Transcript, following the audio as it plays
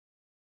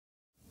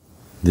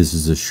This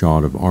is a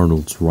shot of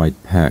Arnold's right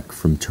pec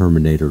from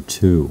Terminator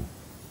 2.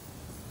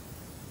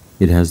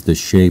 It has the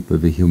shape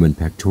of a human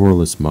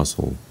pectoralis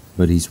muscle,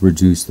 but he's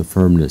reduced the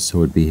firmness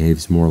so it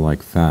behaves more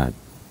like fat,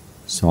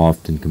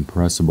 soft and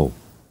compressible.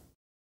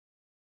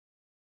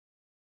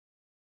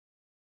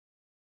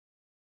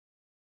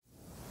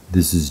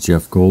 This is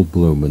Jeff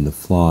Goldblum in The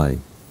Fly,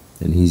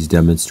 and he's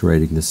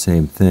demonstrating the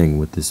same thing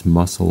with this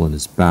muscle in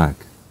his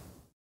back.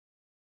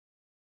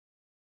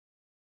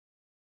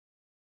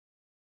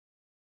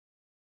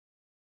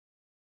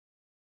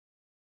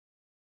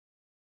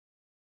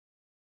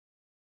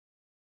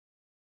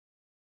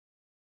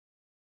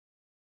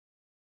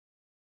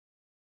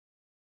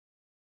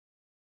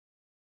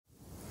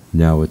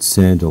 Now it's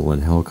Sandal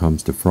and Hell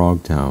Comes to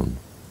Frogtown.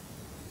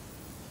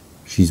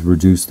 She's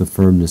reduced the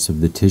firmness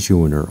of the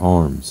tissue in her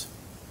arms,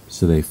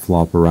 so they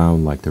flop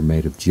around like they're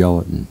made of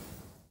gelatin.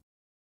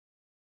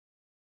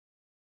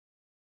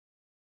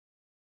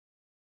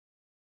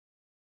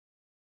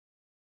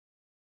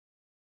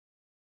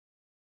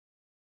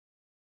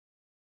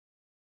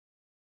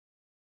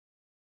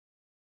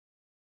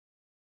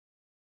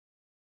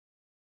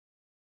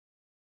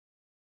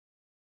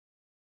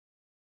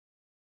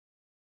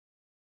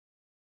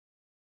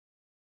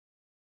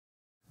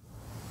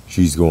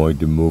 She's going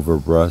to move her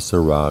breasts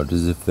around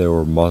as if they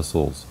were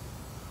muscles,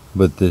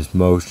 but this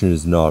motion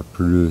is not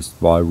produced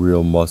by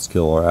real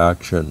muscular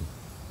action.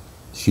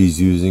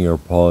 She's using her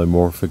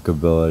polymorphic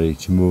ability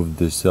to move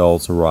the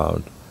cells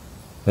around,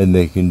 and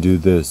they can do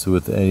this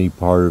with any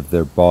part of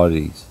their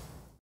bodies.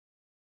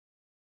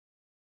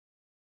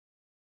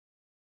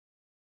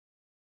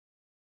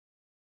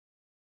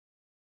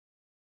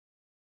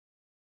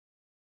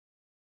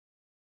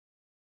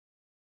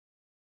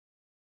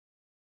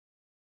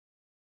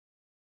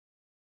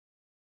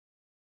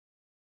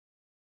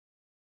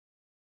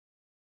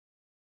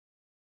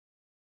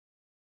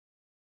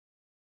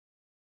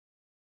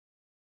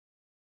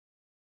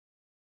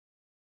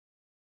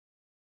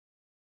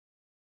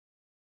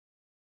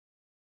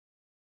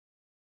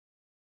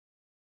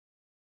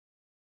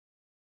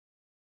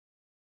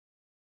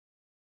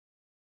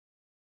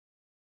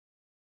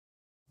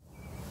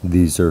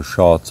 These are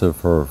shots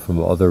of her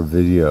from other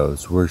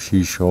videos where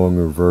she's showing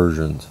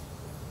reversions.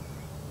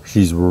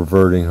 She's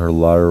reverting her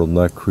lateral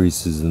neck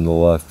creases in the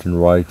left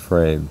and right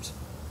frames,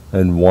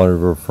 and one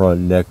of her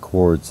front neck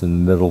cords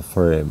in the middle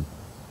frame.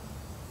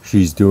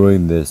 She's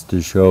doing this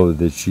to show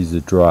that she's a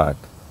drac,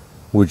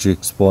 which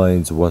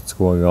explains what's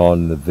going on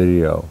in the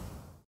video.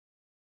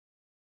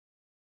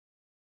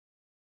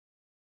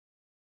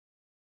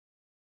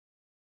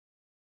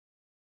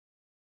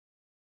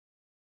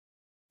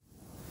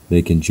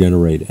 They can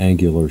generate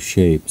angular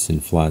shapes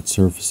and flat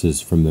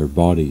surfaces from their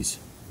bodies,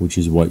 which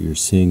is what you're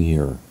seeing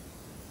here.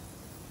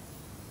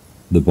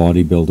 The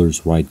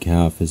bodybuilder's right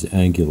calf is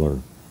angular.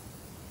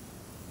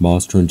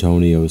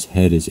 Mastrantonio's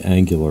head is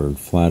angular and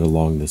flat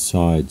along the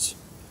sides,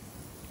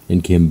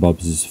 and Kim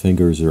Bubs'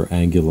 fingers are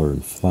angular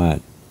and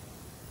flat.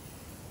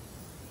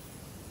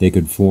 They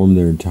could form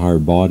their entire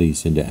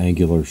bodies into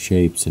angular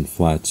shapes and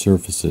flat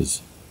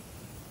surfaces,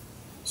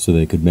 so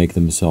they could make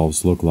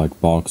themselves look like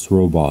box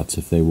robots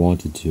if they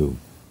wanted to.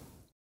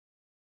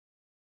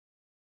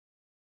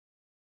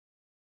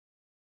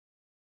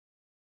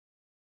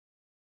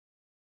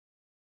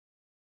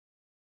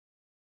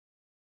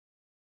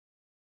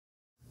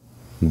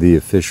 The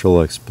official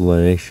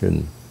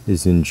explanation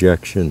is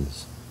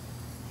injections,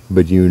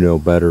 but you know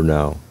better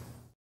now.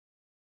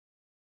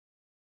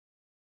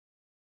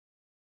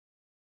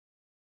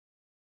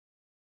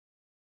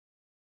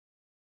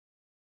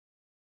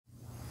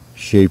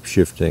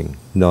 Shape-shifting,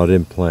 not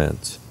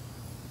implants.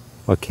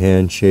 A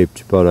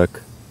can-shaped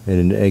buttock and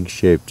an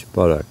egg-shaped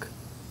buttock.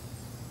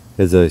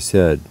 As I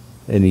said,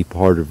 any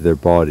part of their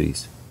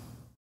bodies.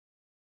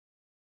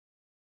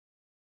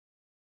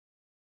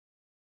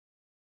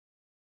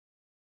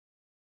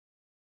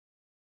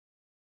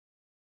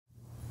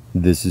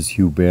 This is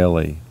Hugh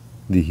Bailey,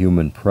 the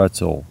human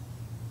pretzel.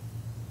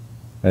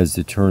 As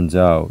it turns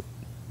out,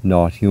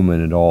 not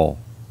human at all.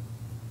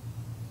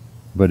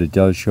 But it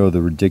does show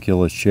the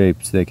ridiculous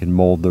shapes they can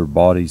mold their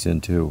bodies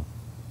into.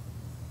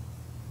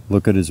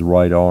 Look at his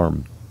right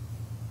arm.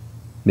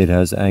 It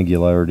has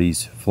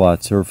angularities,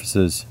 flat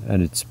surfaces,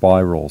 and it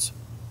spirals.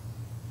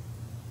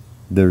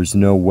 There's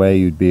no way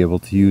you'd be able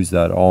to use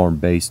that arm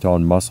based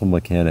on muscle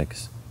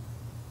mechanics.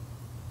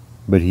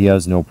 But he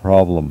has no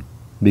problem,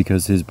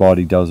 because his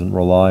body doesn't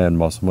rely on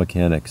muscle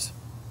mechanics.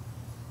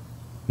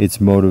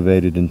 It's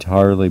motivated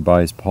entirely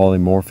by his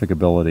polymorphic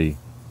ability,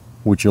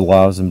 which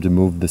allows him to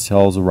move the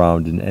cells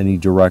around in any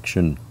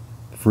direction,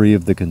 free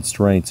of the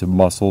constraints of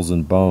muscles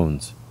and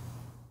bones.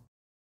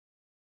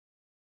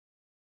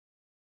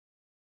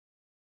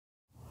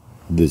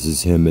 This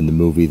is him in the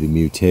movie The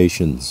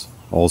Mutations,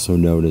 also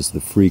known as the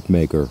Freak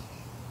Maker.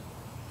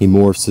 He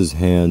morphs his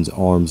hands,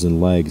 arms,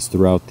 and legs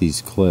throughout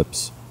these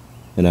clips,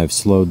 and I've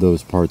slowed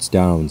those parts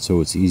down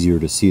so it's easier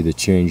to see the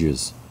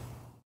changes.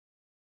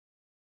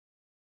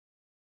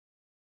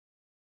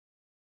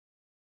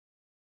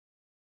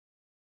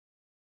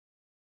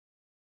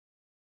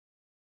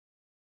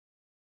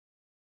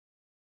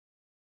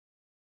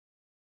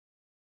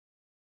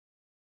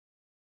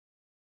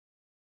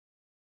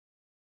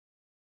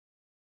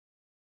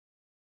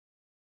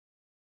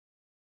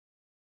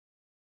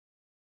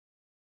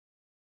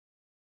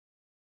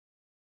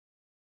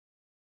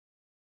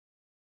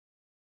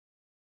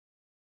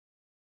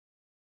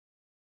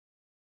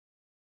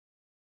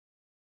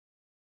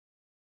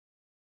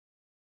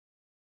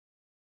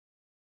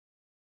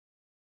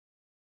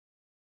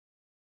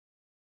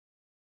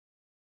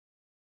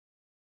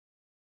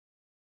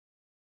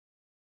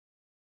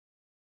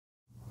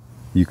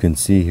 You can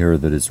see here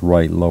that his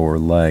right lower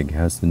leg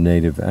has the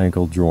native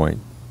ankle joint,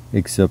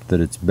 except that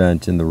it's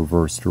bent in the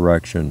reverse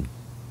direction.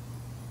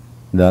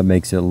 That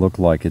makes it look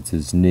like it's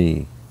his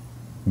knee,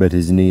 but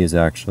his knee is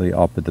actually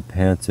up at the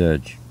pants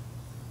edge.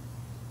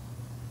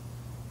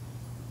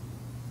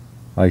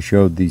 I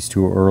showed these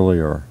two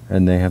earlier,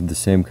 and they have the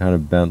same kind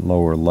of bent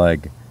lower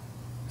leg,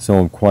 so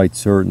I'm quite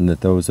certain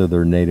that those are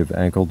their native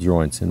ankle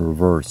joints in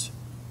reverse.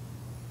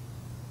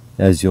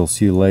 As you'll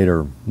see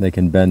later, they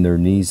can bend their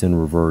knees in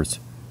reverse,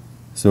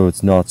 so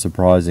it's not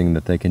surprising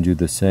that they can do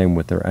the same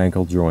with their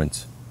ankle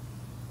joints.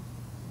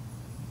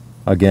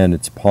 Again,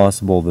 it's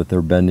possible that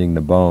they're bending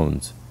the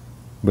bones,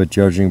 but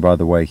judging by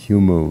the way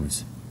Hugh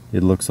moves,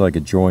 it looks like a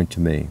joint to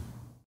me.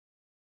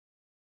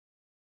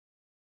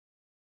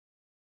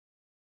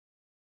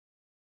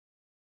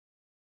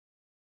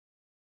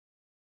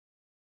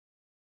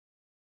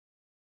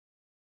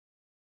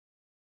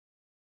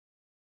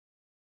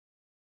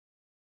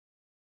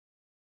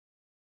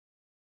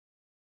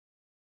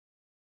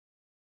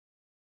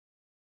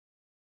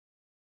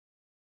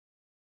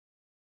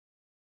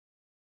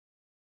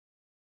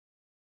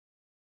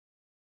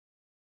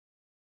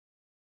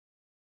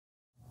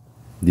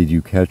 Did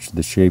you catch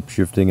the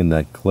shape-shifting in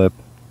that clip?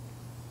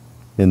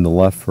 In the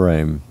left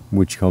frame,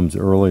 which comes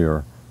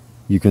earlier,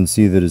 you can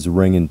see that his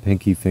ring and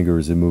pinky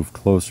fingers have moved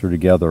closer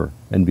together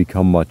and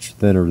become much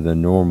thinner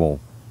than normal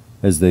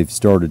as they've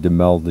started to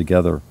meld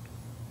together.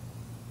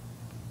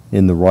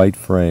 In the right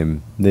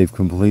frame, they've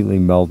completely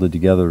melded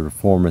together to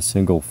form a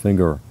single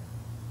finger,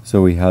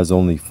 so he has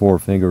only 4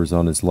 fingers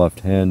on his left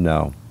hand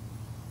now.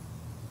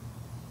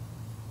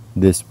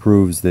 This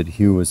proves that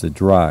Hugh is a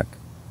Drac,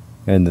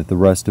 and that the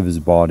rest of his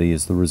body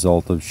is the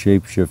result of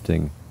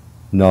shape-shifting,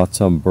 not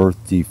some birth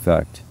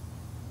defect.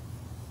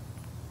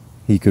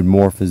 He could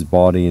morph his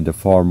body into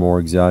far more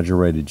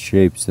exaggerated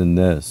shapes than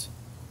this,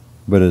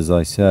 but as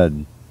I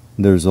said,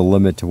 there's a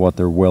limit to what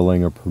they're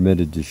willing or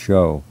permitted to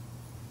show.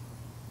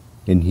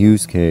 In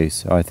Hugh's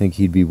case, I think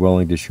he'd be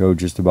willing to show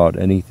just about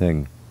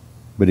anything,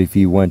 but if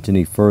he went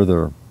any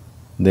further,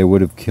 they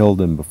would have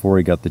killed him before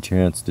he got the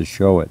chance to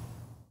show it.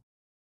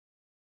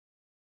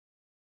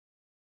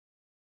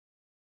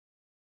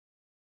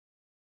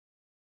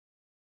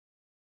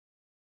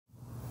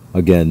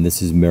 Again,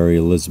 this is Mary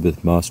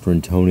Elizabeth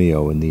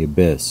Mastrantonio in The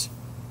Abyss.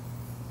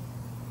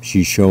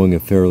 She's showing a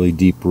fairly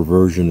deep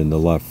reversion in the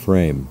left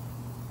frame,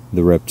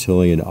 the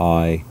reptilian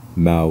eye,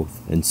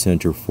 mouth, and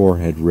center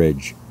forehead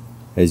ridge,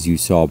 as you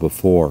saw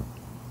before.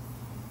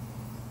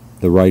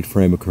 The right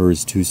frame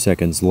occurs 2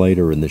 seconds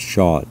later in the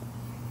shot,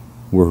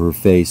 where her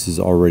face is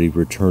already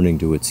returning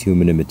to its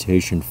human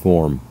imitation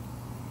form.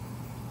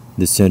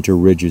 The center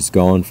ridge is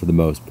gone for the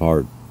most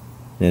part,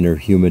 and her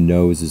human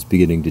nose is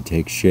beginning to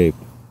take shape.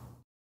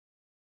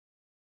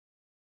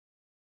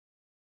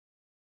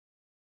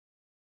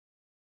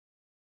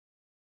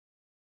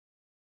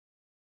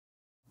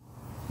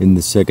 In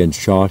the second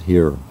shot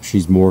here,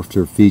 she's morphed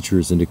her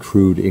features into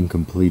crude,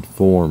 incomplete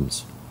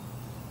forms.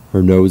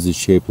 Her nose is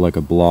shaped like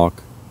a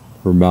block,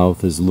 her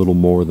mouth is little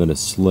more than a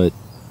slit,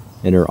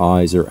 and her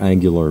eyes are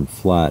angular and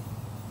flat.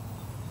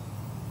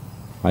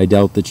 I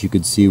doubt that you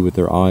could see with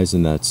her eyes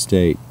in that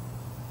state,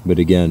 but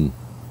again,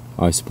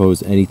 I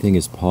suppose anything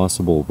is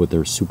possible with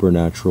their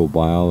supernatural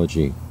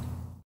biology.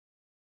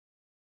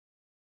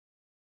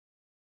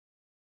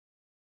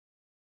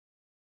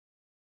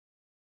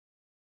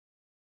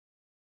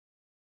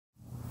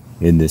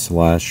 In this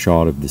last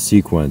shot of the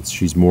sequence,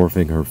 she's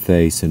morphing her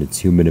face in its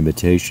human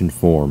imitation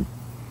form.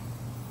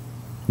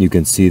 You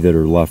can see that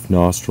her left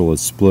nostril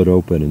is split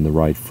open in the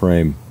right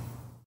frame.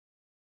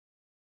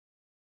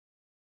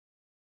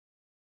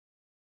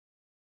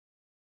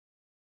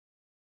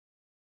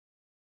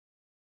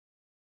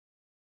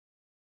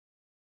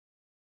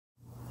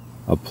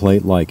 A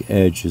plate-like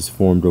edge is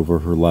formed over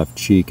her left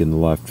cheek in the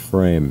left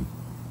frame.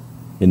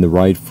 In the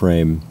right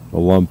frame, a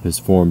lump is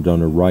formed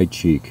on her right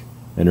cheek,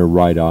 and her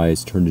right eye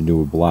is turned into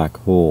a black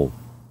hole.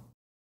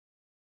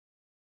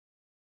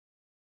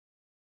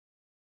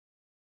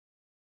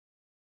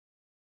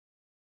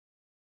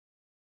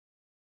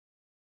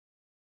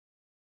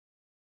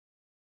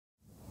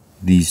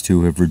 These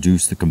two have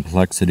reduced the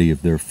complexity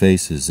of their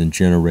faces and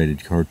generated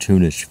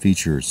cartoonish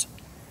features.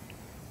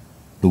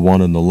 The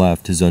one on the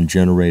left has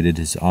ungenerated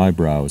his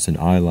eyebrows and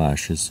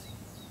eyelashes,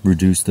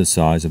 reduced the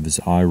size of his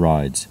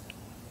irides,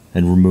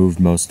 and removed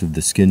most of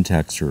the skin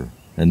texture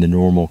and the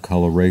normal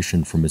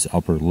coloration from his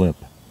upper lip.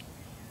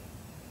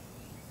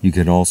 You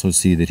can also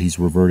see that he's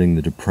reverting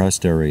the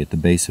depressed area at the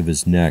base of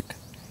his neck,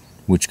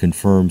 which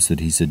confirms that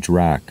he's a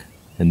Drac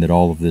and that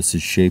all of this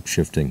is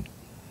shape-shifting.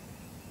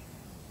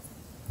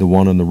 The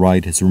one on the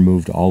right has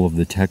removed all of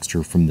the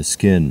texture from the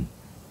skin,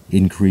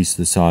 increased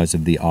the size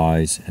of the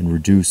eyes, and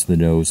reduced the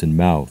nose and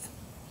mouth.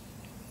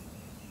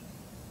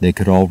 They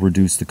could all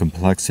reduce the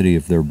complexity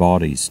of their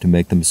bodies to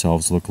make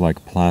themselves look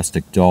like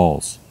plastic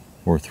dolls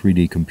or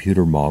 3D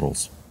computer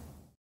models.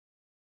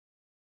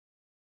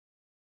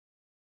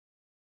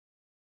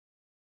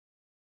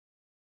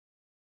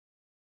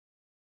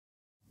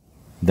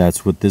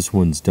 That's what this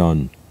one's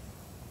done.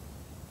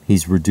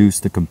 He's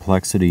reduced the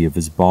complexity of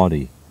his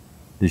body,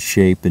 the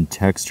shape and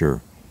texture,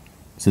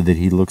 so that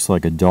he looks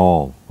like a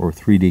doll or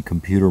 3D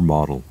computer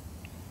model.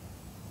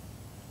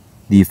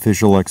 The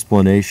official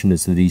explanation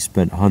is that he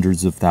spent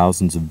hundreds of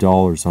thousands of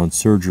dollars on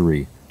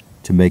surgery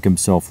to make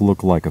himself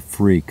look like a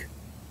freak.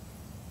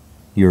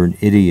 You're an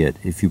idiot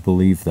if you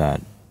believe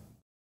that.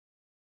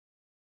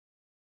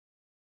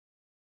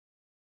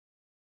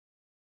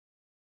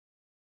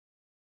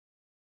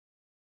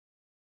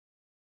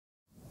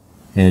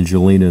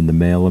 Angelina and the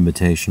male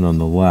imitation on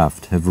the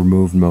left have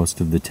removed most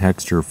of the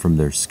texture from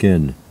their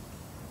skin.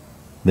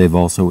 They've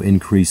also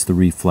increased the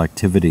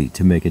reflectivity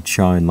to make it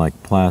shine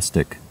like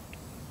plastic.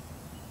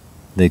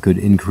 They could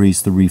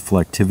increase the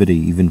reflectivity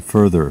even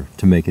further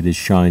to make it as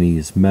shiny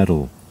as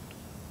metal,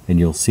 and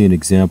you'll see an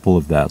example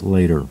of that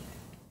later.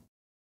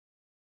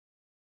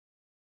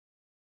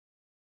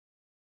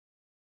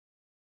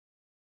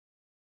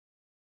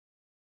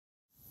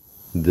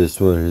 This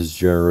one has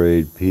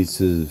generated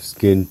pieces of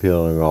skin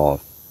peeling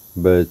off,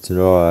 but it's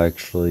not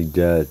actually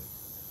dead.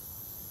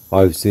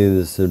 I've seen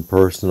this in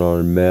person on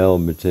a male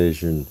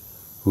imitation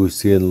whose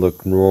skin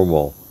looked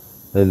normal,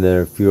 and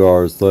then a few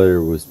hours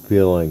later was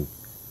peeling,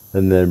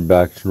 and then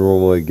back to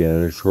normal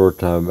again a short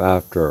time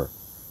after.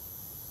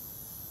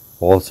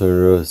 Also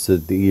notice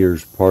that the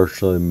ears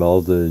partially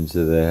melded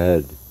into the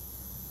head.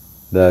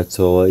 That's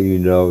to let you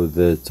know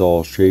that it's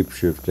all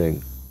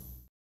shape-shifting.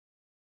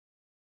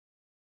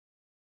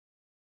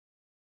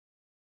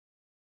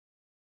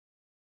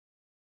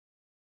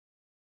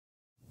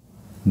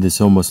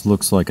 This almost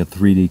looks like a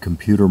 3D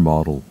computer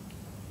model,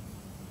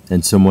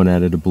 and someone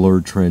added a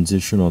blurred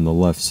transition on the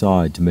left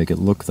side to make it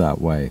look that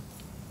way,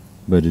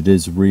 but it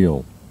is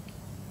real.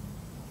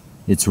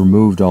 It's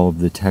removed all of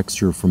the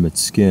texture from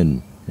its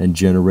skin and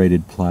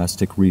generated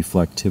plastic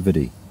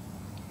reflectivity.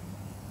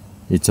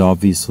 It's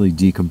obviously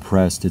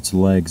decompressed its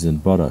legs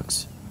and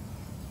buttocks,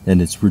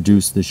 and it's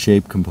reduced the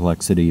shape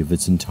complexity of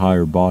its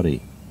entire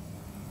body.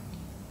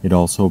 It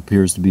also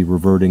appears to be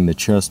reverting the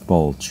chest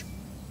bulge.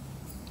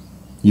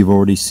 You've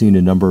already seen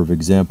a number of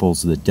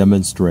examples that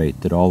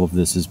demonstrate that all of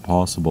this is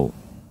possible.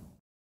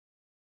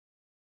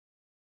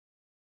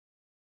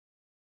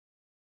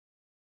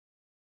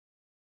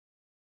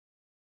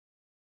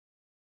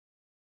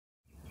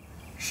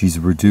 She's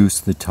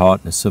reduced the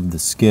tautness of the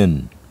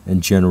skin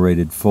and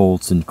generated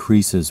folds and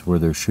creases where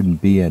there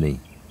shouldn't be any.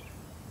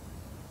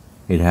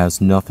 It has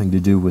nothing to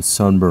do with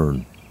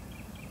sunburn.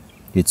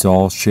 It's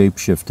all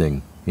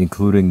shape-shifting,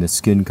 including the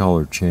skin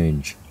color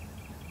change.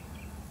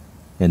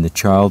 And the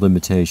child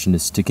imitation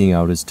is sticking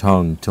out his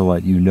tongue to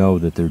let you know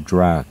that they're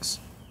Dracs.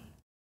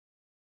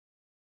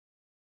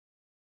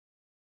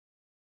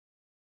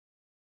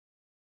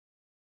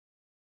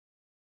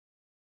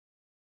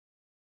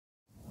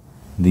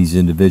 These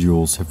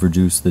individuals have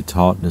reduced the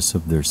tautness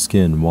of their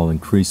skin while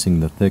increasing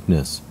the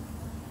thickness,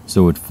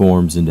 so it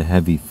forms into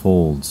heavy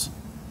folds.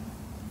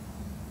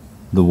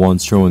 The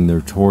ones showing their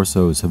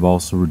torsos have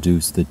also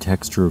reduced the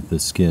texture of the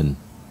skin,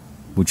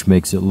 which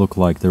makes it look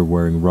like they're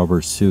wearing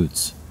rubber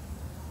suits.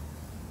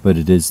 But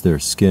it is their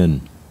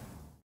skin.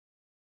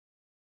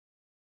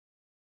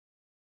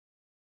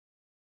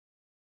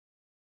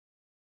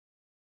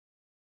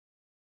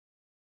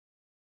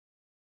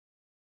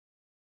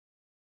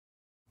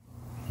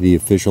 The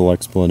official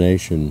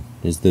explanation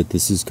is that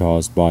this is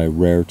caused by a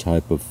rare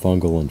type of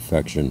fungal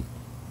infection.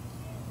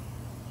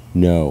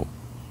 No,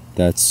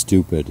 that's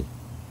stupid.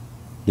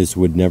 This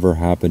would never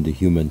happen to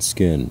human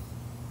skin.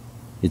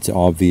 It's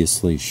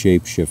obviously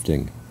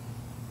shape-shifting,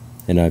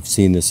 and I've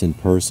seen this in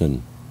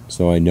person,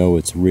 so I know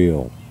it's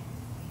real.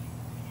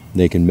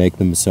 They can make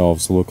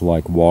themselves look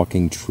like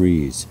walking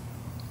trees.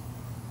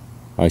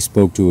 I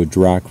spoke to a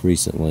Drac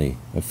recently,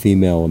 a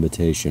female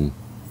imitation,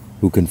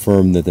 who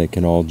confirmed that they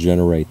can all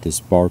generate this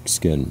bark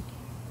skin.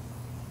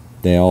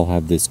 They all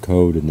have this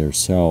code in their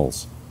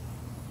cells.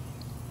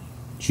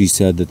 She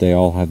said that they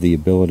all have the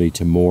ability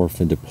to morph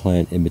into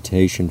plant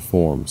imitation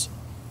forms,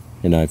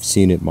 and I've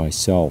seen it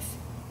myself.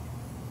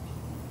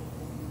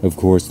 Of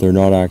course, they're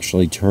not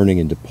actually turning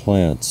into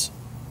plants.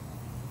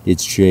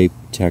 Its shape,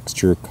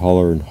 texture,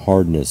 color, and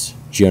hardness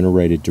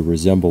generated to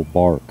resemble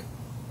bark,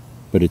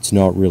 but it's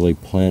not really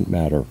plant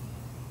matter.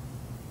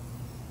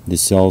 The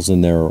cells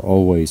in there are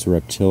always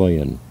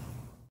reptilian.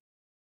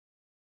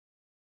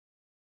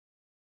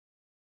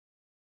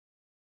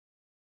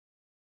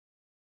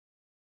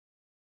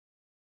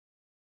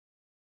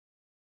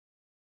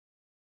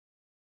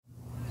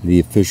 The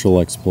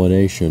official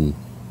explanation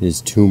is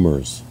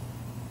tumors.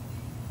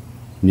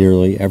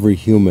 Nearly every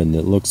human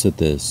that looks at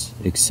this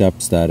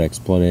accepts that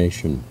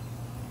explanation.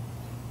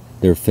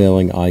 They're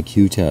failing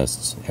IQ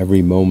tests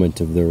every moment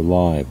of their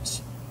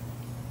lives.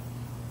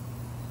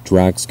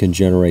 Dracs can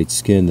generate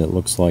skin that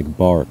looks like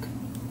bark,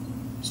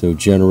 so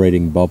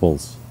generating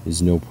bubbles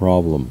is no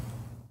problem.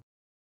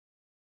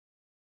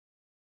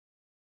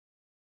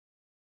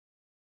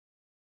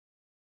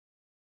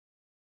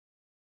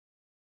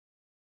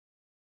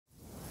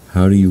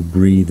 How do you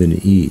breathe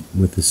and eat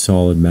with the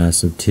solid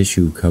mass of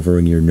tissue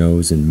covering your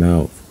nose and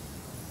mouth?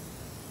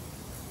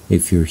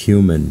 If you're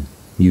human,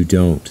 you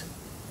don't.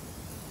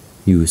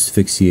 you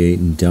asphyxiate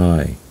and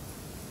die.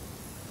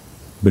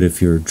 But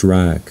if you're a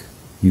drac,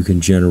 you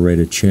can generate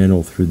a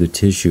channel through the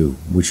tissue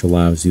which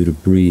allows you to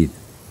breathe.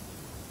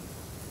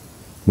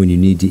 When you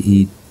need to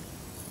eat,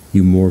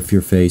 you morph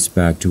your face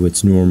back to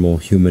its normal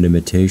human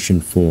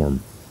imitation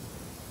form,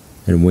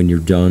 and when you're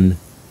done,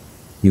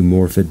 you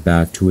morph it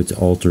back to its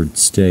altered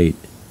state,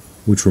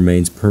 which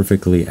remains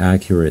perfectly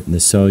accurate in the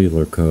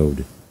cellular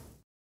code.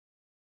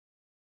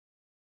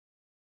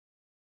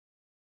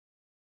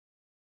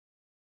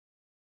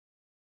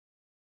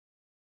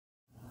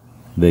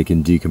 They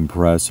can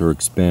decompress or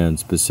expand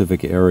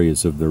specific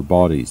areas of their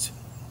bodies.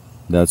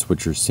 That's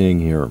what you're seeing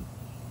here.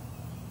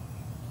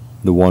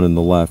 The one on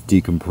the left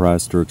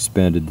decompressed or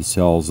expanded the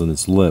cells on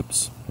his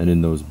lips and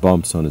in those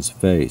bumps on his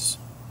face.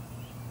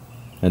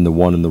 And the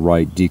one on the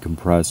right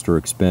decompressed or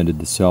expanded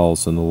the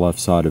cells on the left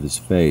side of his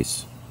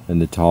face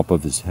and the top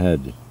of his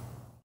head.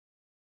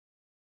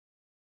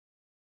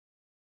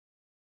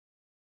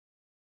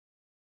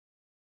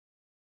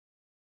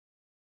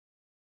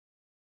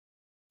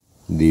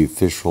 The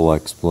official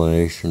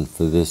explanation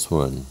for this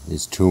one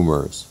is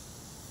tumors.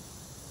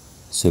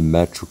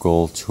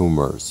 Symmetrical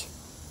tumors.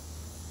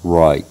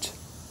 Right.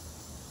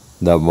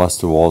 That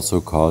must have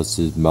also caused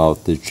his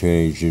mouth to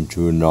change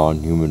into a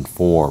non-human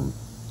form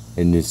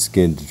and his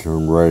skin to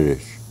turn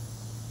reddish.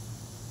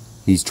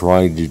 He's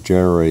trying to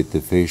generate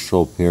the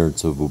facial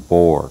appearance of a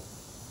boar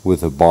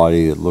with a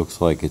body that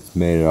looks like it's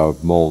made out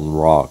of molten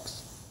rocks.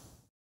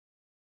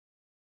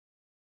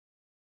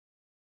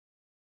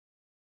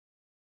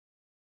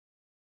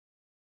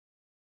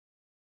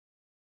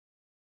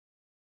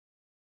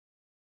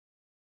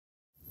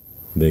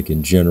 They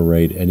can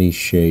generate any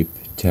shape,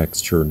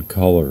 texture, and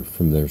color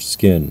from their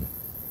skin.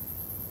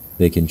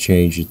 They can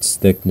change its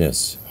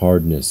thickness,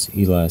 hardness,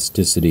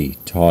 elasticity,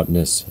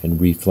 tautness, and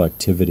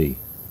reflectivity.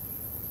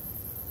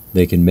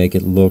 They can make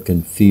it look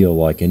and feel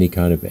like any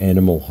kind of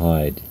animal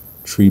hide,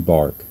 tree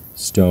bark,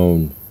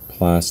 stone,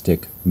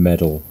 plastic,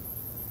 metal,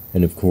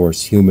 and of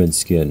course human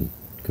skin,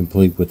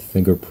 complete with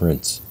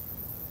fingerprints.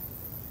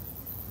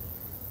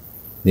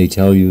 They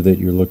tell you that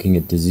you're looking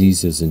at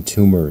diseases and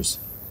tumors,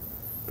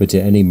 but to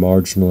any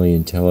marginally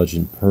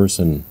intelligent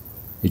person,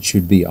 it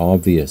should be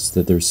obvious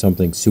that there's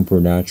something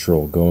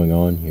supernatural going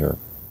on here.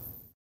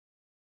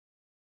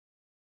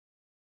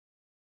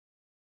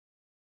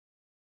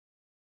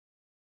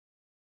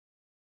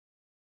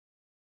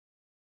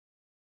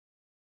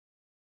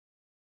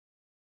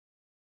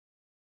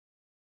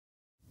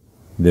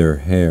 Their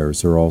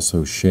hairs are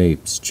also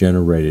shapes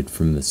generated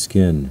from the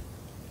skin,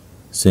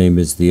 same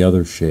as the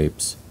other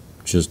shapes,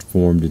 just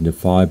formed into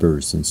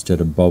fibers instead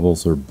of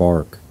bubbles or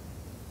bark.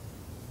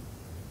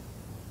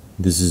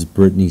 This is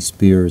Britney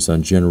Spears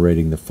on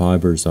generating the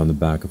fibers on the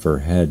back of her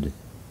head,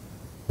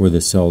 where the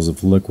cells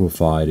have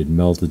liquefied and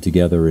melted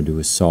together into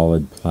a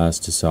solid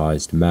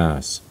plasticized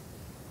mass.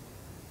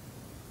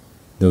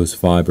 Those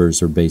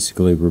fibers are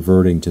basically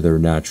reverting to their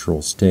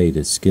natural state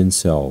as skin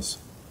cells.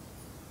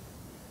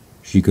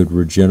 She could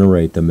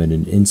regenerate them in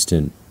an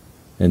instant,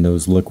 and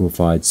those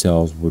liquefied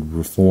cells would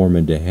reform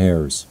into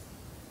hairs,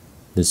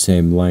 the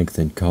same length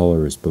and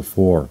color as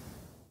before.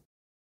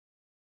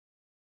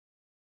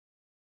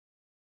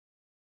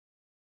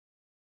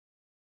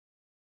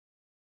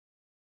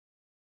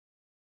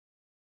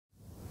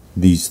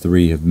 These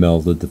three have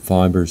melded the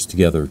fibers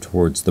together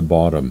towards the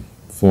bottom,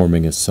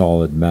 forming a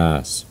solid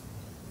mass,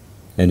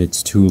 and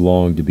it's too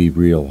long to be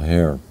real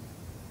hair.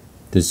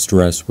 The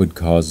stress would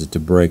cause it to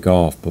break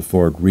off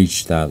before it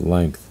reached that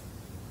length.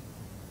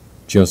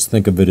 Just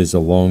think of it as a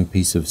long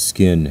piece of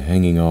skin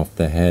hanging off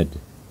the head.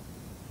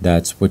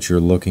 That's what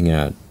you're looking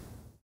at.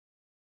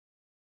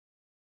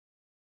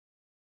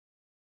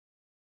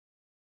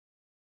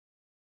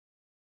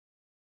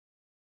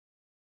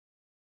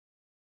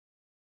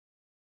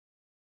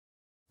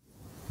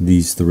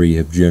 These three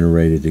have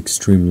generated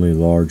extremely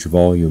large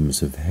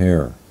volumes of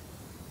hair,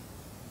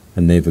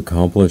 and they've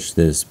accomplished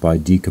this by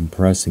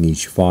decompressing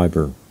each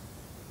fiber.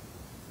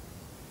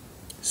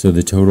 So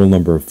the total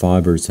number of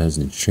fibers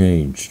hasn't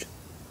changed,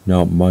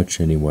 not much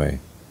anyway.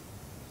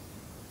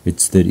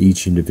 It's that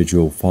each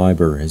individual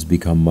fiber has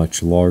become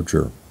much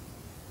larger.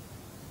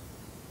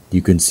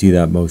 You can see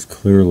that most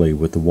clearly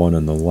with the one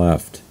on the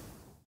left.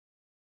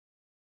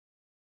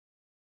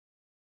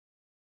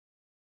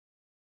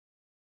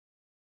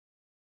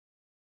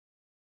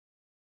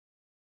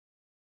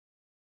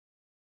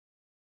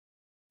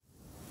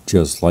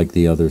 Just like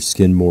the other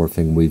skin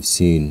morphing we've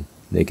seen,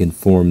 they can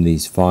form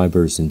these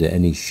fibers into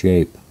any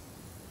shape,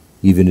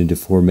 even into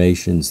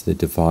formations that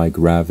defy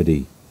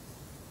gravity.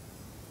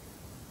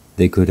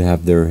 They could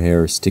have their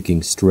hair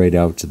sticking straight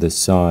out to the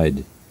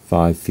side,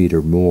 5 feet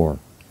or more.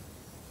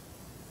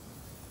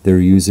 They're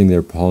using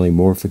their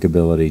polymorphic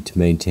ability to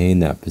maintain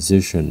that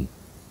position,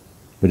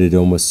 but it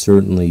almost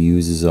certainly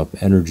uses up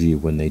energy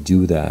when they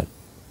do that.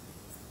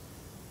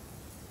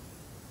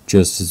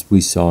 Just as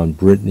we saw in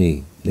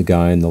Britney, the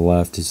guy on the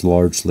left has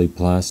largely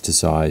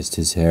plasticized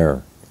his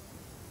hair,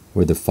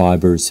 where the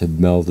fibers have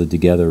melded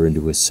together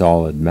into a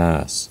solid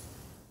mass.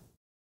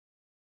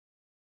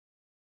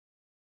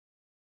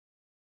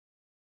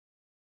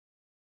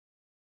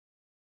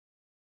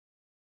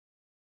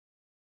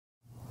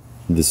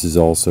 This is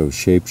also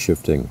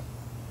shape-shifting.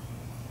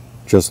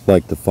 Just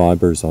like the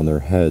fibers on their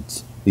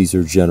heads, these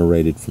are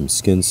generated from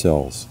skin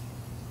cells.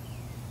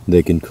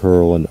 They can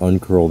curl and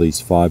uncurl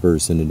these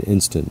fibers in an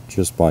instant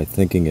just by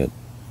thinking it.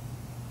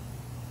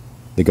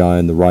 The guy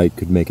on the right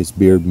could make his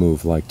beard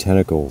move like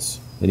tentacles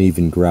and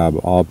even grab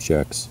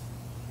objects,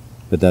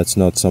 but that's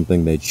not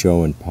something they'd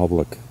show in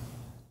public.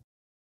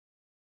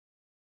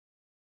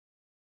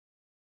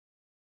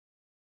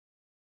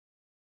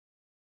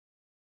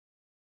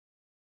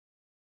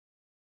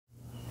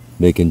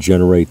 They can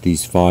generate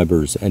these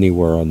fibers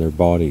anywhere on their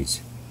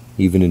bodies,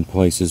 even in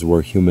places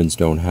where humans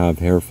don't have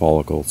hair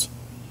follicles,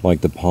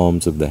 like the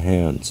palms of the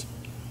hands.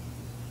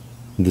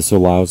 This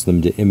allows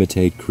them to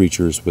imitate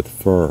creatures with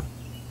fur.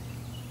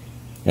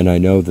 And I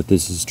know that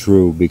this is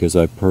true because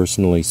I've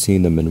personally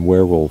seen them in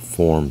werewolf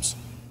forms.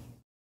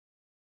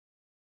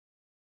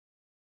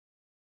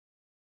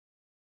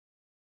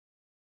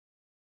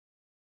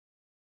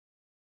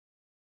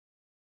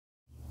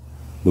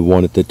 The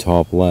one at the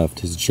top left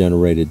has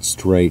generated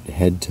straight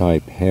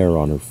head-type hair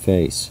on her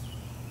face,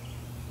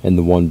 and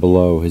the one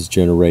below has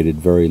generated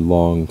very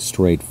long,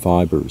 straight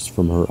fibers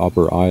from her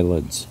upper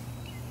eyelids.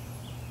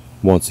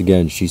 Once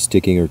again, she's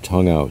sticking her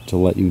tongue out to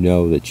let you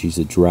know that she's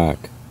a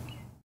drac.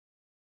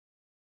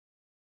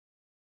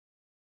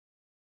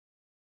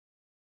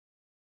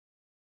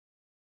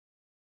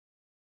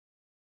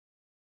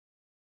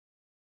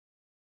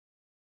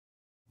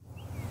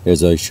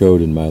 As I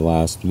showed in my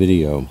last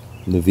video,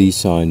 the V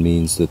sign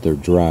means that they're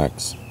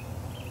dracs,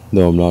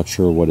 though I'm not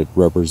sure what it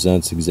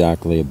represents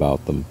exactly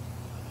about them.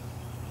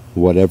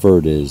 Whatever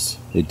it is,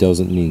 it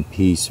doesn't mean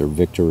peace or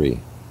victory.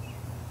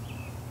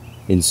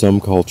 In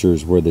some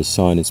cultures where this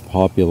sign is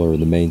popular in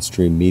the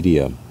mainstream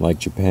media, like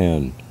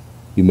Japan,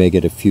 you may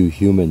get a few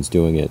humans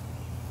doing it,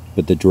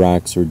 but the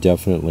dracs are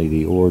definitely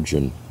the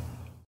origin.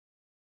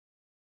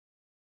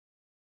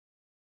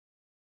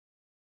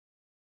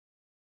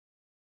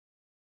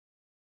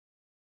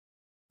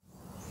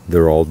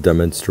 They're all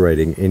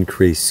demonstrating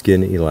increased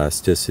skin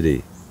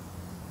elasticity.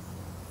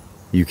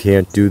 You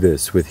can't do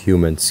this with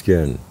human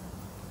skin.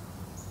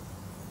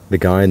 The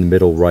guy in the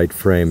middle right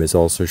frame is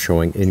also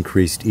showing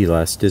increased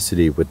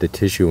elasticity with the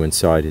tissue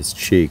inside his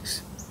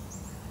cheeks.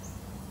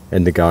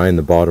 And the guy in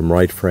the bottom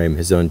right frame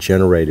has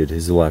ungenerated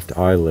his left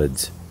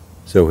eyelids,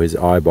 so his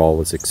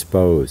eyeball is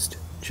exposed,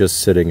 just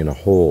sitting in a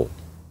hole.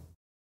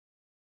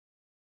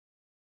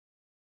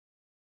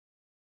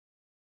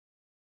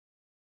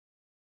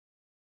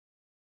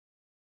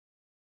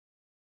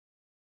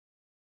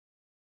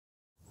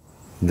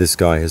 This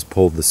guy has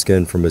pulled the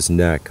skin from his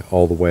neck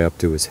all the way up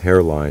to his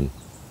hairline.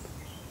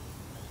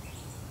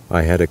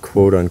 I had a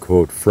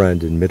quote-unquote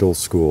friend in middle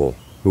school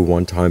who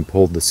one time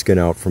pulled the skin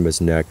out from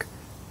his neck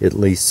at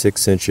least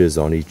 6 inches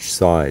on each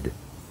side.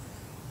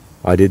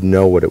 I didn't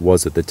know what it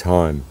was at the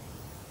time,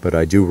 but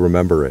I do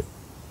remember it.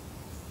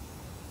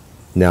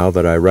 Now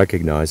that I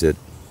recognize it,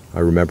 I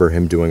remember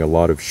him doing a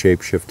lot of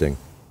shape-shifting.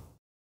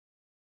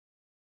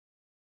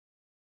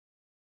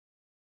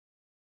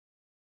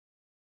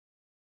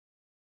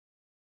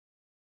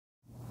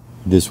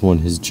 This one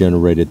has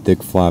generated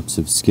thick flaps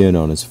of skin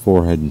on his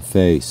forehead and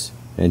face,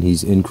 and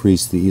he's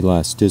increased the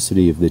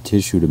elasticity of the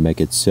tissue to make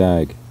it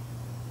sag.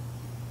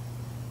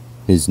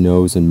 His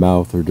nose and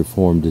mouth are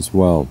deformed as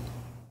well.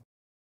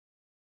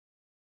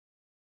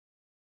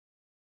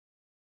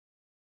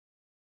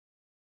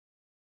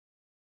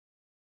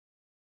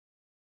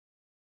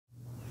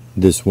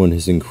 This one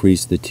has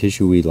increased the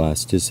tissue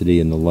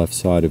elasticity in the left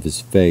side of his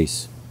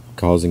face,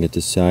 causing it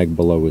to sag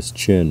below his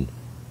chin,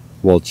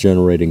 while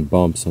generating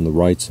bumps on the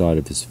right side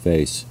of his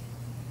face.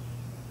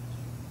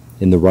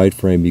 In the right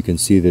frame you can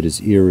see that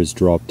his ear is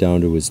dropped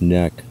down to his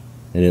neck,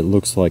 and it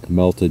looks like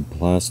melted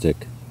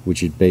plastic,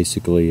 which it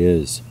basically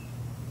is.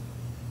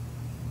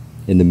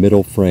 In the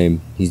middle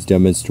frame, he's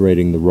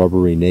demonstrating the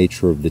rubbery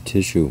nature of the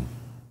tissue.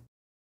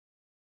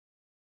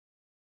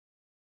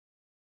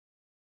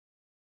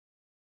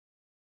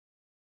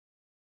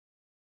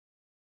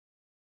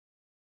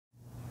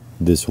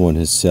 This one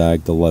has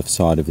sagged the left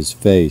side of his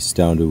face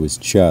down to his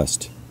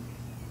chest.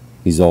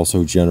 He's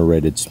also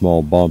generated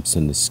small bumps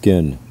in the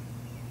skin.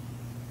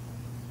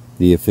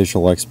 The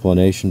official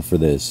explanation for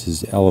this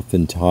is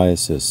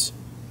elephantiasis,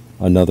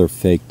 another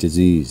fake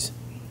disease.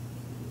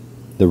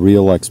 The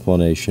real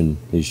explanation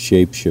is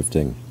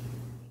shape-shifting.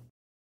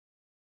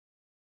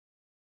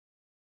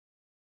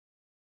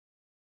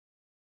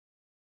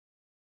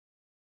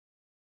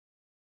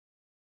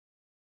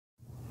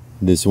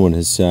 This one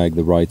has sagged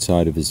the right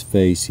side of his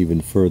face even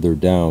further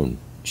down,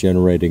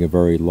 generating a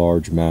very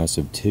large mass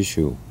of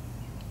tissue.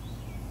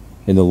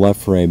 In the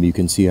left frame you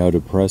can see how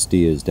depressed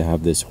he is to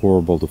have this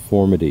horrible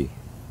deformity,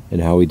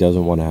 and how he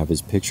doesn't want to have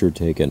his picture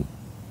taken.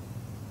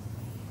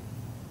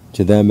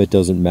 To them it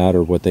doesn't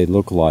matter what they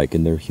look like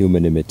in their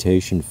human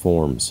imitation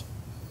forms.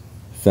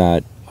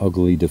 Fat,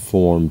 ugly,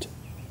 deformed.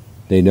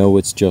 They know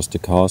it's just a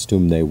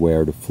costume they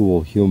wear to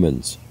fool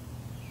humans.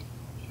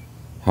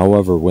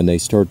 However, when they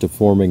start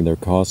deforming their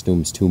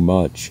costumes too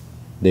much,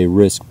 they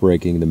risk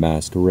breaking the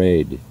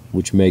masquerade,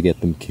 which may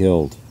get them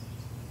killed.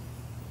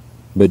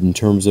 but in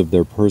terms of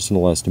their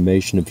personal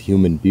estimation of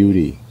human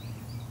beauty,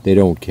 they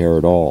don't care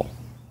at all.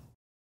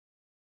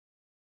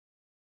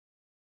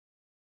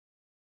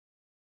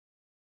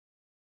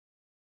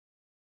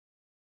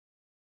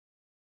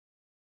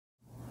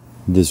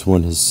 This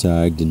one has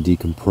sagged and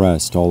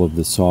decompressed all of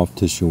the soft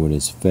tissue in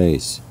his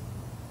face.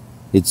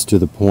 It's to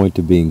the point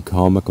of being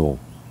comical.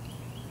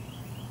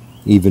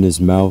 Even his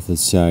mouth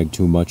has sagged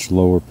to a much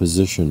lower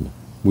position,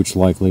 which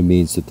likely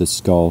means that the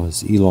skull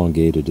has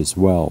elongated as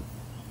well.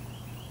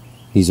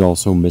 He's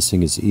also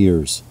missing his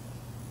ears.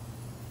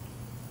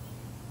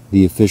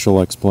 The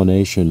official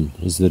explanation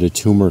is that a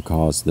tumor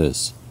caused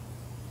this.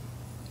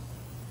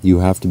 You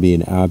have to be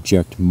an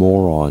abject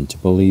moron to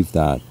believe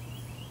that,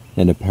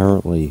 and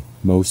apparently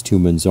most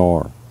humans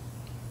are.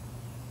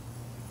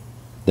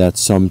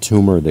 That's some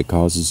tumor that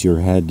causes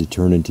your head to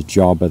turn into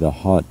Jabba the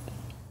Hutt.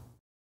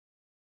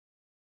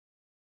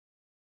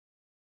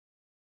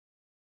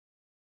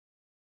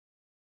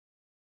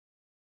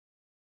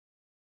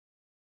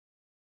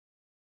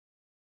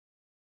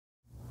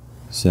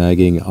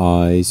 Sagging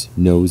eyes,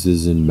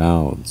 noses, and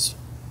mouths.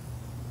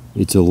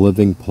 It's a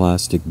living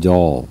plastic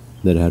doll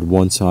that had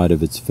one side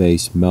of its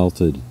face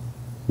melted,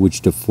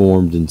 which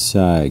deformed and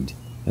sagged,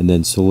 and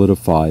then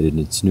solidified in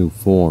its new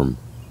form.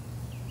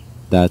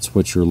 That's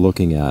what you're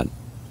looking at.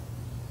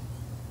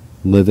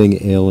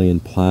 Living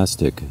alien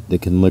plastic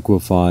that can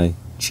liquefy,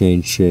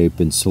 change shape,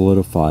 and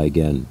solidify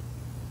again.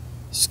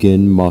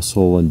 Skin,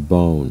 muscle, and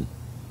bone,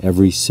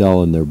 every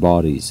cell in their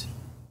bodies.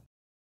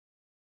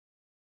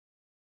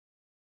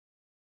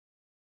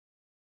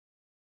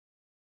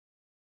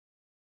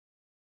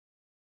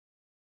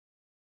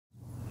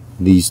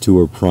 These two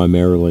are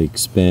primarily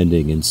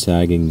expanding and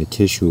sagging the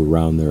tissue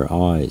around their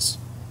eyes.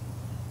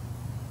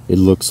 It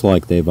looks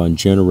like they've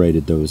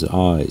ungenerated those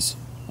eyes,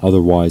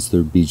 otherwise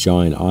there'd be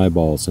giant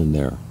eyeballs in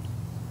there.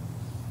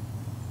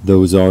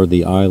 Those are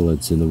the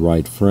eyelids in the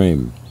right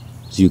frame,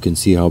 so you can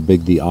see how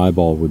big the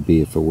eyeball would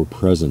be if it were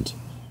present.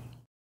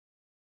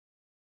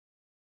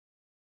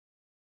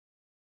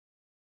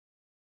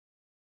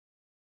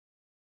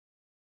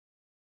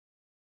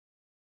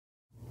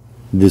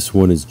 This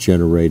one is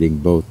generating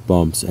both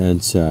bumps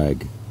and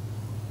sag.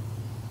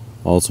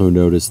 Also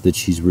notice that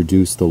she's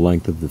reduced the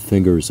length of the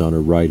fingers on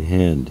her right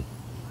hand,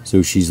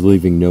 so she's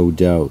leaving no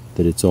doubt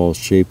that it's all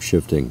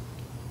shape-shifting.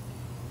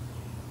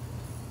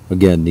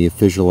 Again, the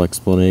official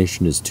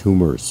explanation is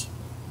tumors,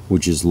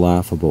 which is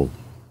laughable.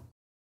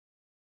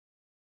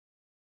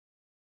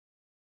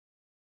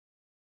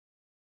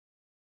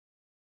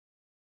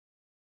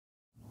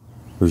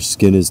 Her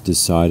skin is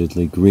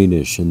decidedly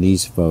greenish in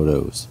these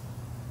photos.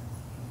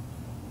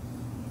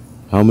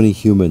 How many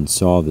humans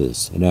saw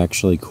this and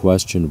actually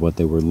questioned what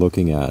they were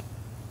looking at?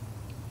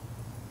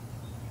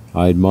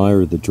 I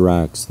admire the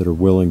Dracs that are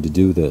willing to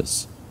do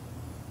this,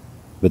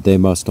 but they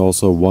must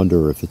also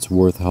wonder if it's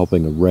worth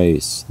helping a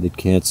race that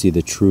can't see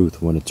the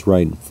truth when it's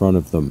right in front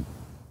of them.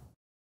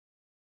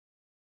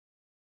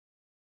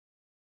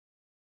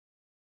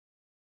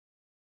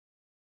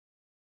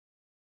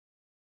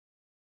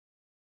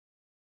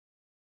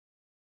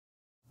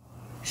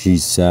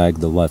 She's sagged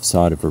the left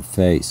side of her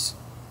face,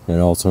 and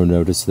also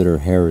notice that her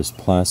hair is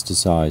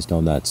plasticized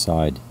on that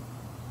side.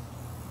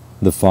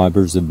 The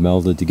fibers have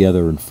melded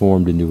together and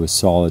formed into a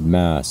solid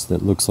mass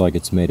that looks like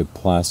it's made of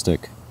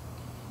plastic.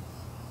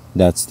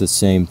 That's the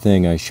same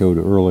thing I showed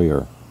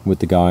earlier with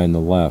the guy on the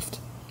left.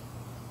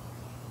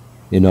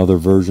 In other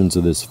versions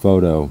of this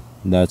photo,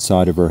 that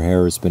side of her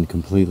hair has been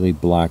completely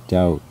blacked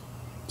out,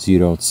 so you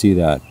don't see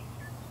that.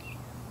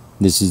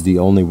 This is the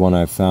only one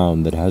I've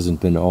found that hasn't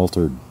been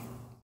altered.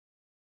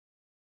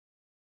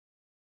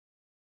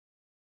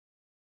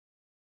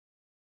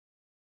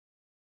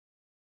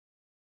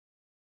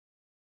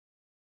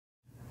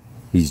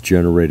 He's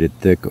generated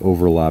thick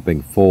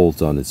overlapping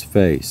folds on his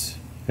face,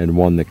 and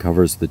one that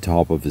covers the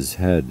top of his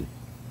head.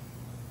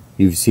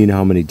 You've seen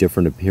how many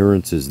different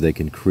appearances they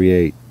can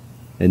create,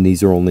 and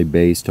these are only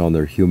based on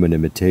their human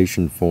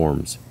imitation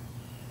forms.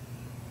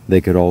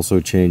 They could also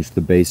change the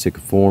basic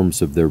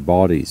forms of their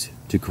bodies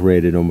to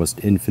create an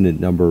almost infinite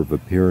number of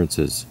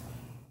appearances.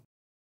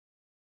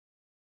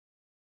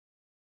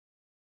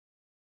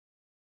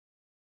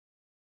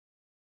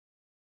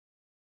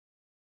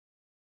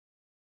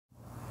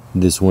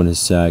 This one has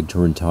sagged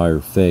her entire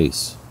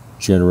face,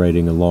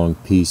 generating a long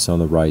piece on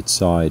the right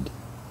side.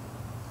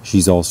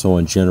 She's also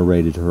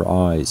ungenerated her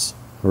eyes,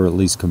 or at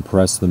least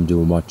compressed them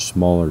to a much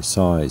smaller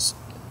size.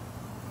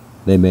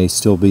 They may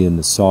still be in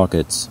the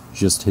sockets,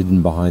 just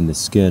hidden behind the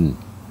skin.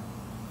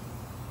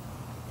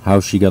 How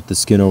she got the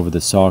skin over the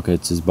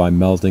sockets is by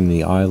melting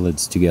the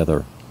eyelids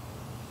together,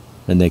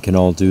 and they can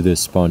all do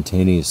this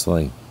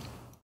spontaneously.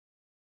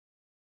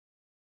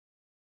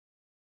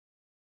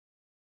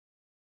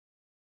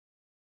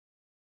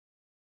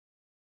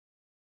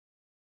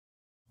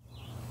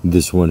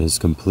 This one has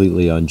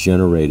completely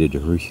ungenerated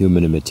her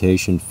human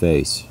imitation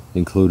face,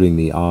 including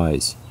the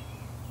eyes,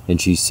 and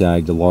she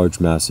sagged a large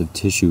mass of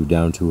tissue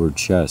down to her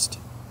chest.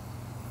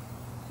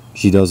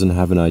 She doesn't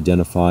have an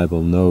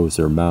identifiable nose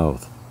or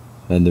mouth,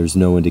 and there's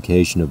no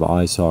indication of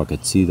eye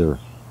sockets either.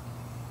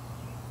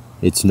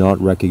 It's not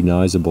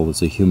recognizable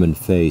as a human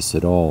face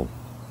at all.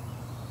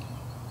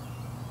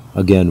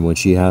 Again, when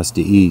she has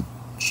to eat,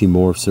 she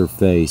morphs her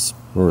face,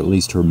 or at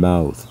least her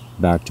mouth,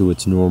 back to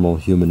its normal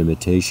human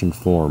imitation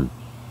form.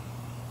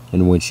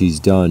 And when she's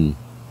done,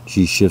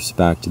 she shifts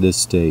back to this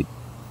state.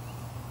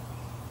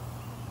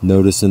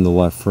 Notice in the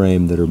left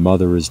frame that her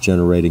mother is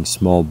generating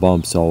small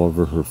bumps all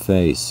over her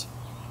face.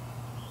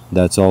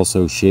 That's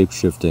also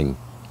shapeshifting,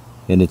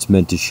 and it's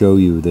meant to show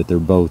you that they're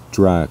both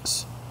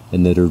Dracs,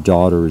 and that her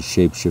daughter is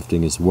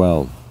shapeshifting as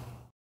well.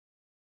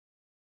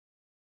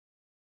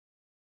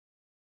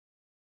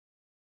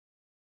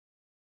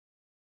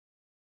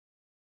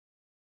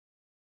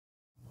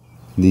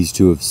 These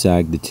two have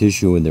sagged the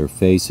tissue in their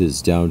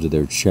faces down to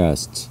their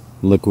chests,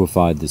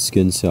 liquefied the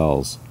skin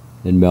cells,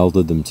 and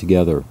melded them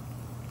together.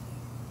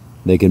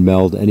 They can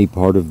meld any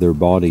part of their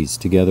bodies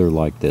together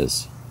like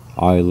this: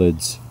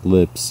 eyelids,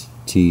 lips,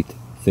 teeth,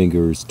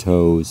 fingers,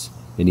 toes,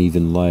 and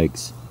even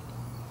legs.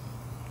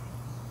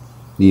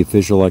 The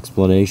official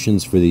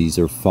explanations for these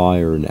are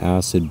fire and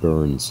acid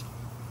burns,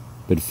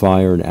 but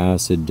fire and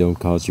acid don't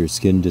cause your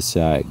skin to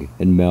sag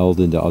and meld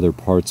into other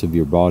parts of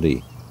your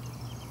body.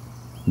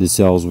 The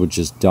cells would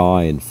just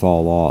die and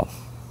fall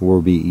off,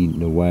 or be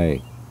eaten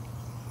away,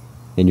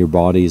 and your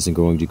body isn't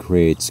going to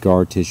create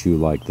scar tissue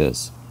like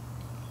this.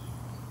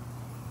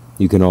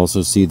 You can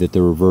also see that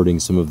they're reverting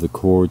some of the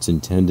cords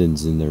and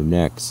tendons in their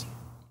necks.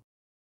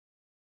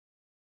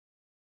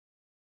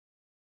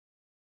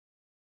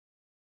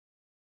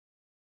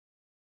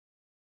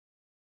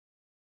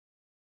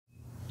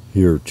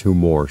 Here are two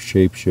more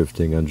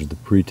shape-shifting under the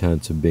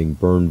pretense of being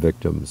burn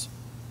victims.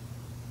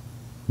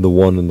 The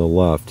one on the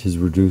left has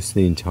reduced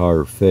the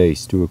entire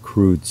face to a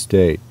crude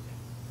state,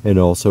 and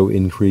also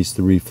increased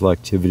the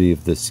reflectivity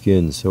of the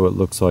skin so it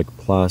looks like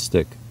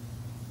plastic.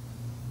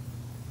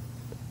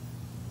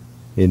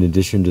 In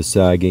addition to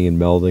sagging and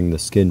melding the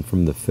skin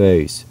from the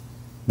face,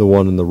 the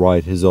one on the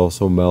right has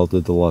also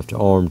melded the left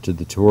arm to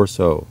the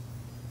torso.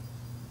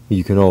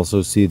 You can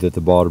also see that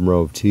the bottom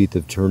row of teeth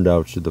have turned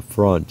out to the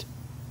front,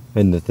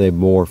 and that they've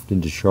morphed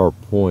into sharp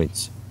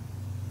points.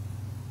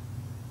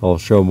 I'll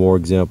show more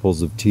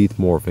examples of teeth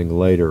morphing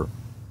later.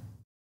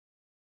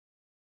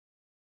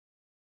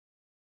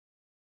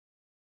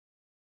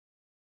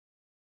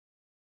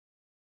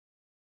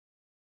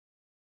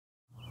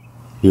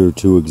 Here are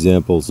two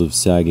examples of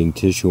sagging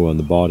tissue on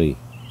the body.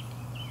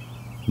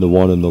 The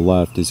one on the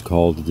left is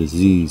called a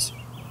disease,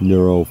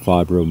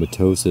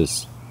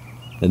 neurofibromatosis,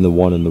 and the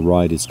one on the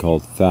right is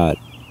called fat.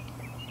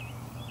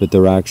 But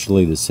they're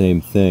actually the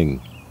same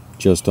thing,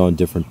 just on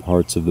different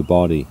parts of the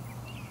body.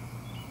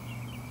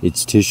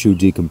 It's tissue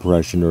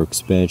decompression or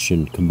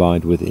expansion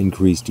combined with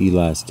increased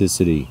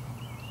elasticity.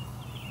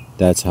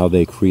 That's how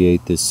they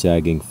create this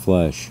sagging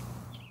flesh.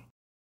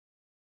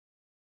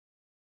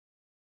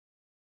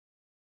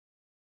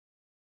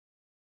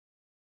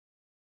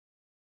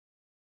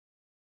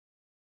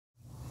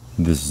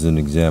 This is an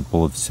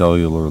example of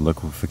cellular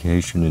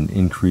liquefaction and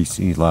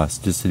increased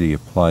elasticity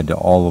applied to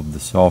all of the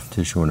soft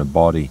tissue in a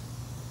body.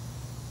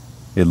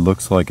 It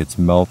looks like it's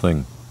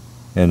melting,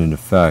 and in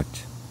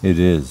effect, it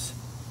is.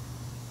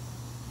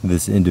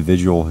 This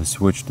individual has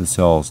switched the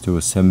cells to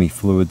a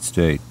semi-fluid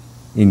state,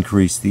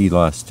 increased the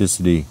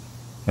elasticity,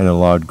 and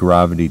allowed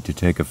gravity to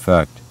take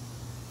effect.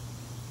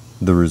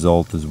 The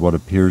result is what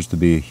appears to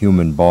be a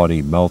human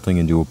body melting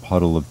into a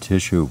puddle of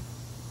tissue.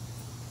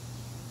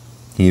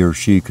 He or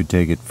she could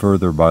take it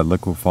further by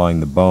liquefying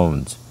the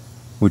bones,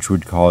 which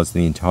would cause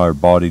the entire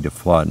body to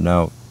flatten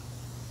out.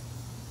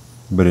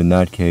 But in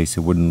that case,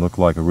 it wouldn't look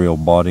like a real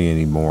body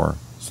anymore,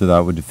 so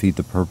that would defeat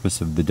the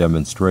purpose of the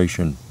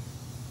demonstration.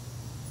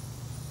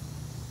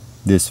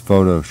 This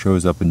photo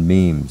shows up in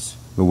memes,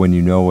 but when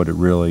you know what it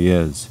really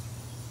is,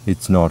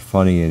 it's not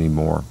funny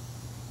anymore.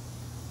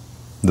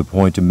 The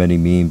point of many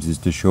memes is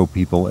to show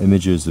people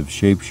images of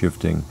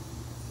shape-shifting,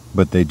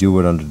 but they do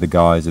it under the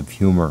guise of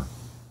humor.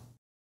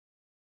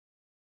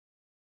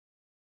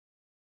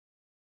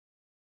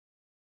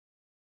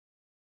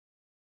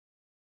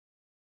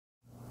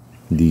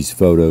 These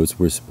photos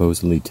were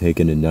supposedly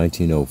taken in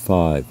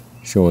 1905,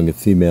 showing a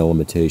female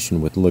imitation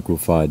with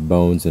liquefied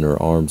bones in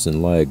her arms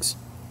and legs.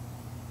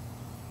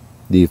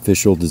 The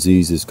official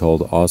disease is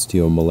called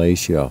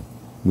osteomalacia,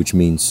 which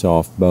means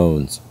soft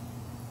bones,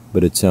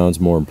 but it sounds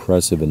more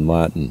impressive in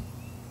Latin.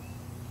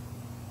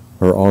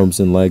 Her arms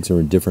and legs are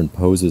in different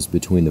poses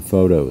between the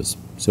photos,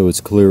 so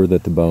it's clear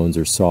that the bones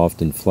are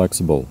soft and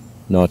flexible,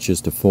 not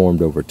just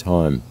deformed over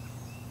time.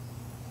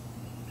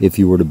 If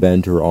you were to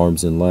bend her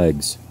arms and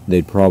legs,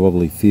 they'd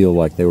probably feel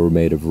like they were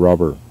made of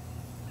rubber.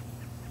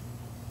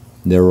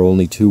 There are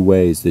only two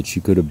ways that she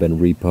could have been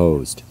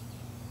reposed.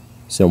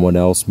 Someone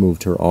else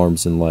moved her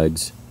arms and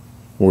legs,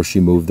 or she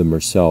moved them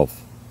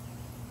herself.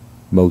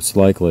 Most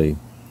likely,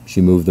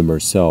 she moved them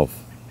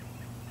herself.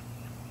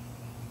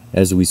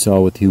 As we saw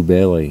with Hugh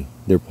Bailey,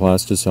 their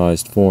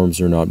plasticized forms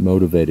are not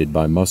motivated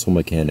by muscle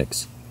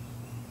mechanics.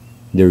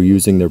 They're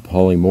using their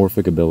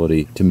polymorphic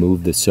ability to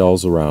move the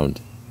cells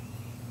around,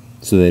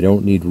 so they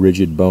don't need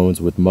rigid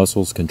bones with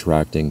muscles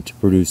contracting to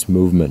produce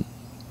movement.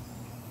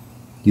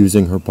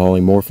 Using her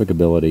polymorphic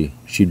ability,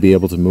 she'd be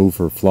able to move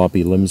her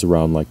floppy limbs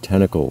around like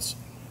tentacles,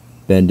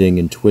 bending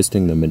and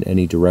twisting them in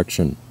any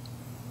direction.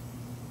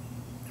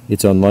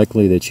 It's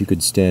unlikely that she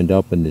could stand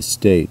up in this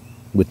state,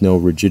 with no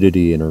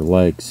rigidity in her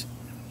legs,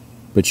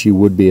 but she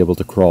would be able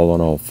to crawl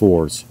on all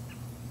fours.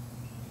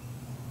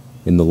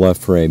 In the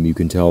left frame, you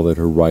can tell that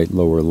her right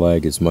lower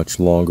leg is much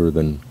longer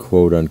than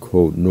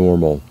quote-unquote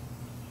normal,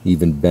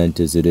 even bent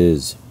as it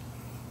is,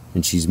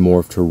 and she's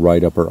morphed her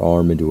right upper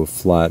arm into a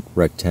flat,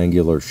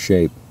 rectangular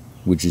shape,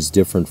 which is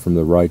different from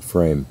the right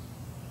frame,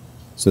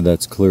 so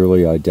that's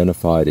clearly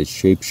identified as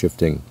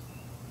shape-shifting.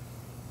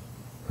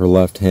 Her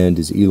left hand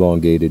is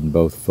elongated in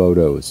both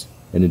photos,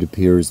 and it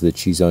appears that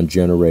she's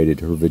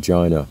ungenerated her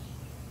vagina.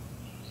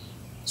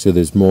 So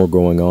there's more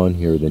going on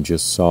here than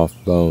just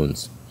soft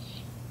bones.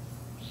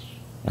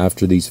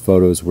 After these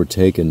photos were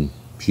taken,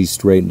 she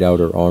straightened out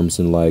her arms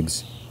and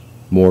legs,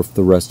 morphed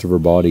the rest of her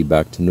body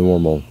back to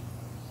normal,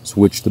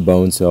 switched the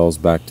bone cells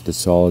back to the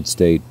solid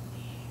state,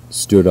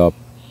 stood up,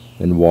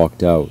 and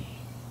walked out.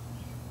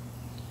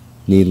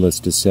 Needless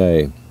to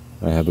say,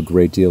 I have a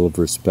great deal of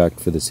respect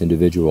for this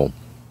individual.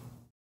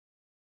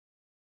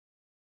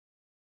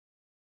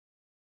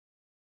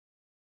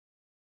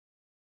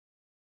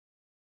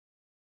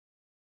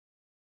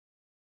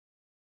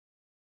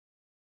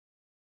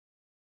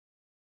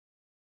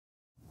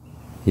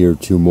 Here are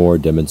two more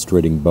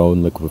demonstrating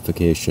bone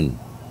liquefaction.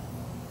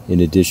 In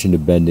addition to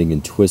bending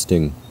and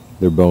twisting,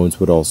 their bones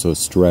would also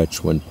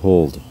stretch when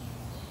pulled.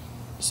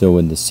 So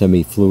in the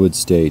semi-fluid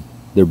state,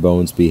 their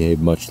bones behave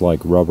much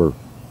like rubber.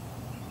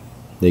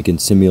 They can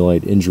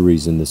simulate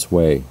injuries in this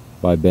way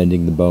by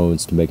bending the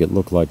bones to make it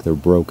look like they're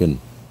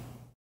broken.